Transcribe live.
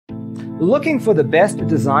Looking for the best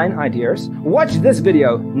design ideas? Watch this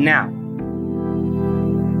video now.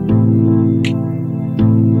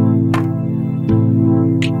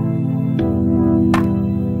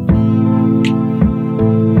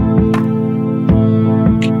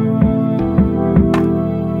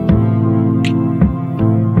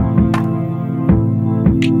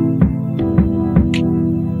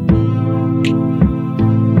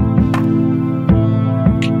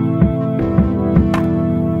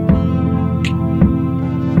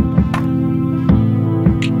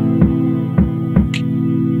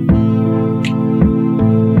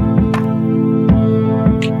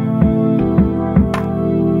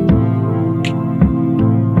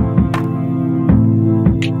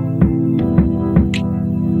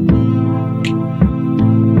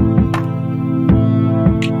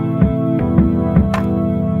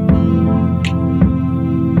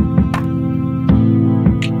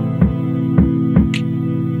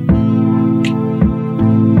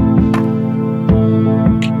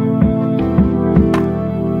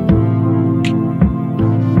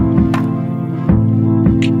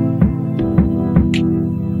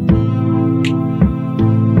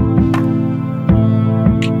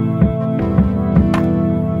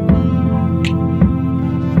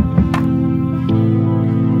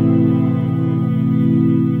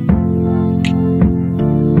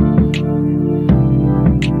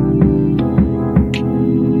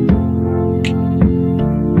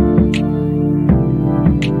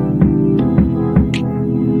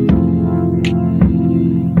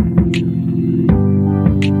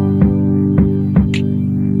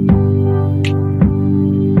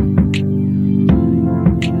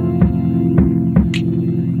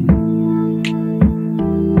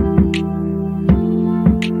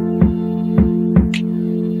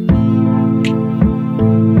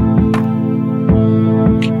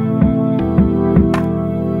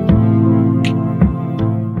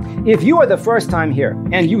 If you are the first time here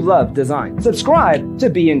and you love design, subscribe to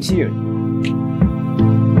Be in Tune.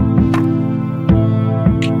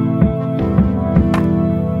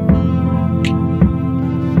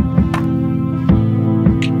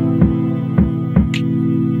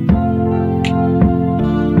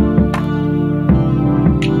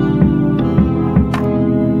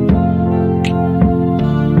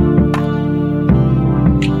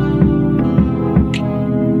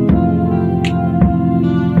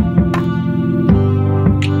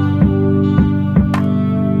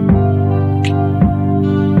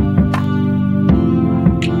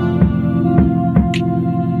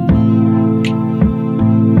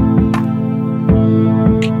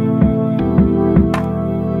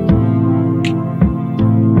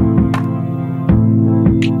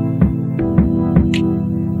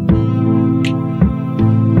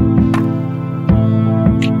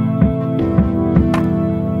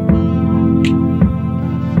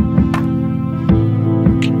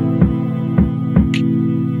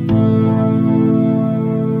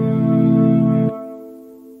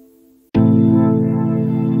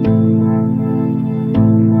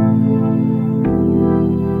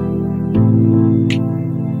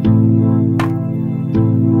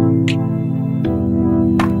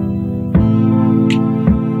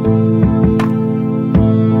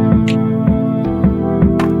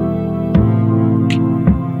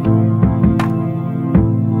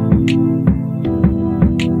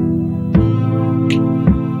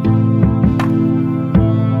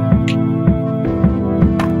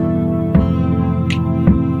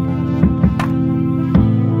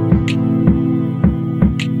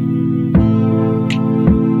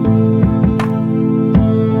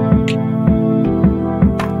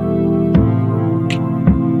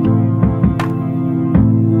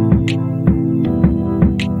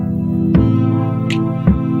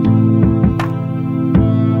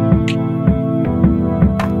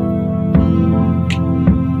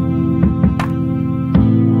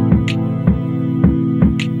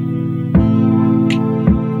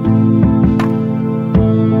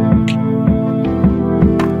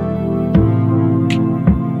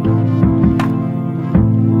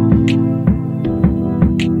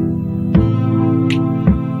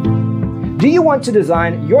 Do you want to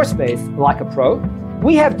design your space like a pro?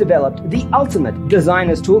 We have developed the ultimate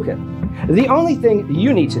designer's toolkit. The only thing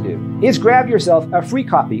you need to do is grab yourself a free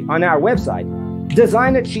copy on our website,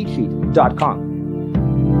 designercheatsheet.com.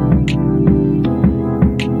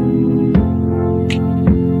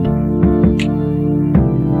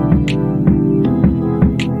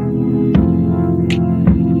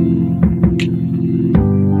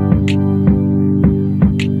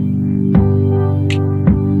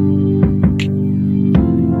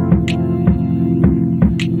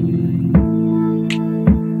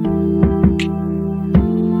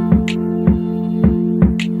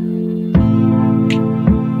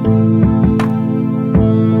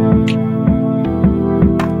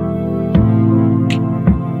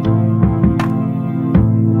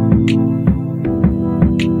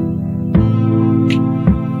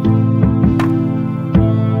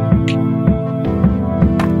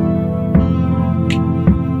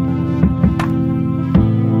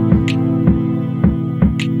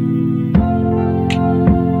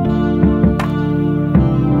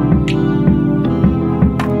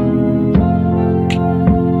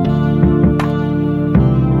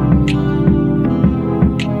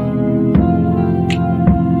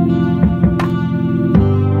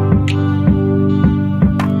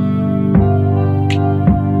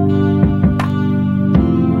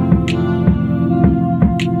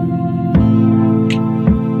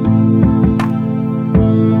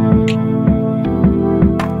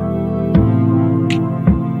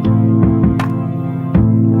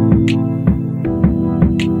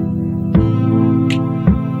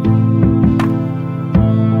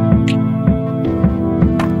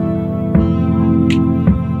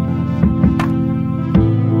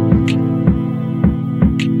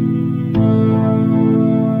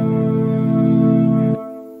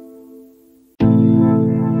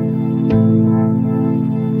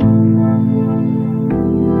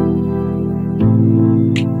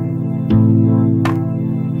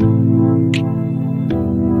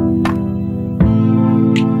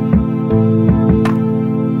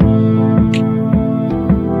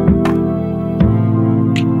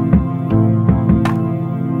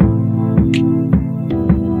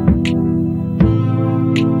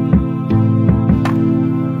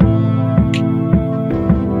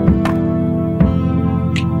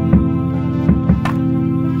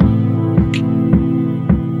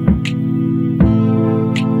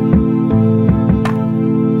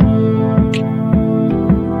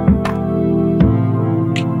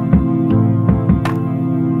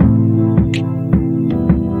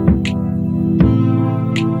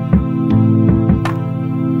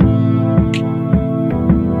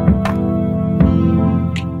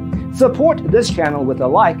 Support this channel with a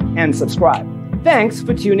like and subscribe. Thanks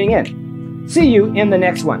for tuning in. See you in the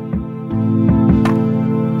next one.